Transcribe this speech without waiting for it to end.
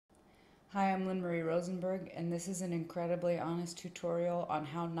Hi, I'm Lynn Marie Rosenberg, and this is an incredibly honest tutorial on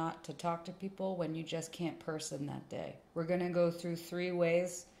how not to talk to people when you just can't person that day. We're going to go through 3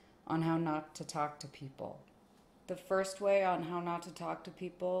 ways on how not to talk to people. The first way on how not to talk to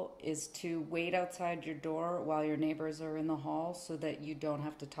people is to wait outside your door while your neighbors are in the hall so that you don't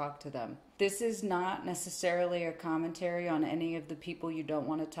have to talk to them. This is not necessarily a commentary on any of the people you don't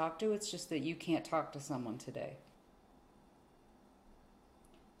want to talk to, it's just that you can't talk to someone today.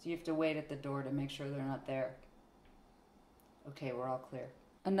 So you have to wait at the door to make sure they're not there. Okay, we're all clear.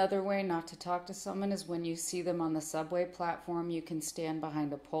 Another way not to talk to someone is when you see them on the subway platform, you can stand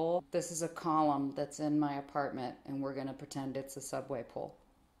behind a pole. This is a column that's in my apartment, and we're going to pretend it's a subway pole.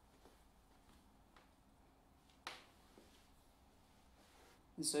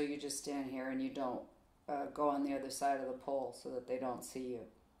 And so you just stand here and you don't go on the other side of the pole so that they don't see you.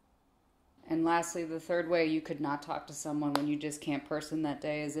 And lastly, the third way you could not talk to someone when you just can't person that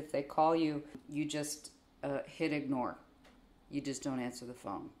day is if they call you, you just hit ignore. You just don't answer the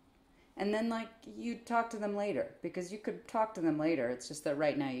phone. And then, you talk to them later, because you could talk to them later. It's just that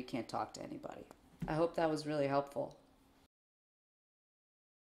right now you can't talk to anybody. I hope that was really helpful.